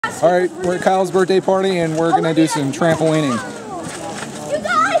Alright, we're at Kyle's birthday party and we're gonna do some trampolining. You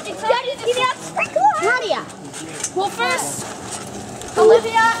guys, it's got to give me a sprinkler. Nadia. Well, first,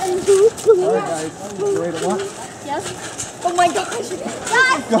 Olivia and Alright guys, you ready to launch? yes. Oh my gosh. Guys,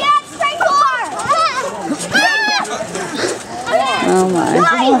 get sprinkler. Oh my.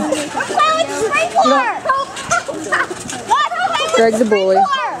 Guys, we're playing with the sprinkler. Greg the bully.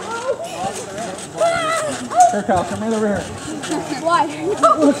 Here, Kyle, come right over here. Why?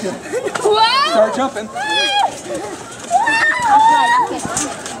 Start jumping.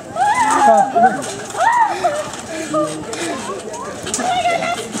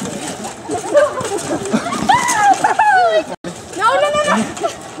 No.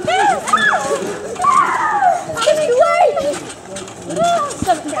 It's too late.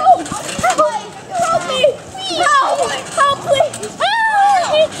 Help me. Help, please.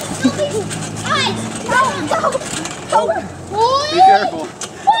 Be careful.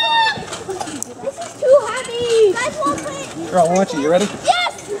 This is too heavy. Guys, won't play. Here, I'll launch it. You ready?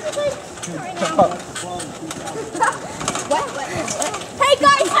 Yes. Jump up. What? Hey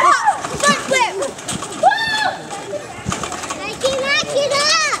guys, stop! Front flip. I cannot get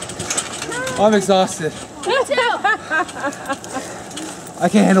up. I'm exhausted. Me too. I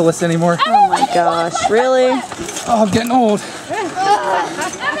can't handle this anymore. Oh my gosh, really? Oh, I'm getting old.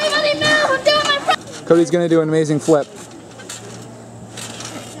 Everybody move! I'm doing my front. Cody's gonna do an amazing flip.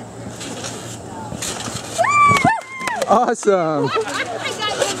 Awesome. I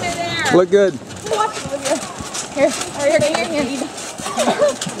got you there. Look good. Here.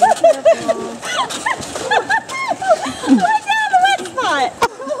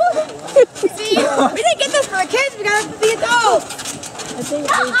 See, we didn't get this for the kids. We got it for the adults.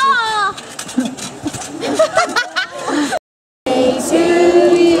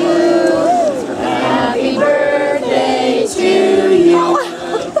 Happy birthday to you.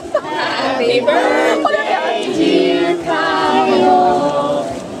 Happy birthday, dear Kyle.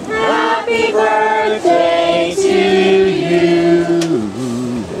 Happy birthday to you.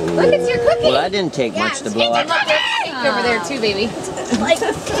 Look, it's your cookie. Well, that didn't take much to blow up. Over there too, baby. Like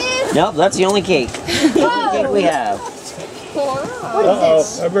this. Nope, that's the only cake. The only cake we have.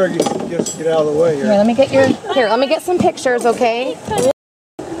 I better just get out of the way here. Here, let me get some pictures, okay?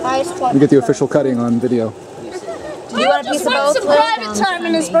 Let me get the official cutting on video. Do you want a piece of both? Some private time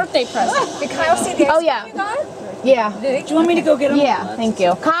in his birthday present. Did Kyle see the Oh yeah. Yeah. Do you want me to go get them? Yeah, thank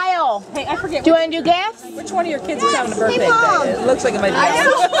you. Kyle, Hey, I forget. do you want to do gifts? Which one of your kids is having a birthday today? It looks like it might be.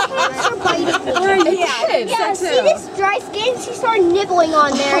 Yeah, see this dry skin? She started nibbling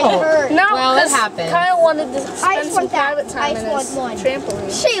on there and it hurt. No, well, it happened. Kyle wanted to spend some private time in his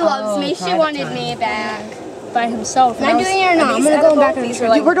trampoline. She loves me. She wanted me back. By himself. Am I doing it or not? I'm going to go back and these are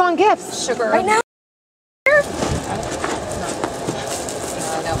like We're doing gifts. sugar. Right now.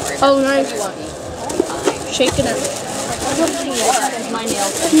 Oh, nice. Shaking it.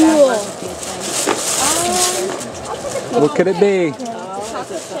 Cool. What could it be?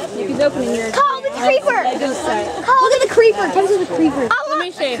 Call the creeper. Look at the creeper. Come to the creeper. Let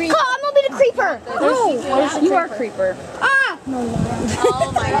me see. Call, I'm going to be the creeper. No, you are a creeper. Ah!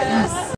 Oh my goodness.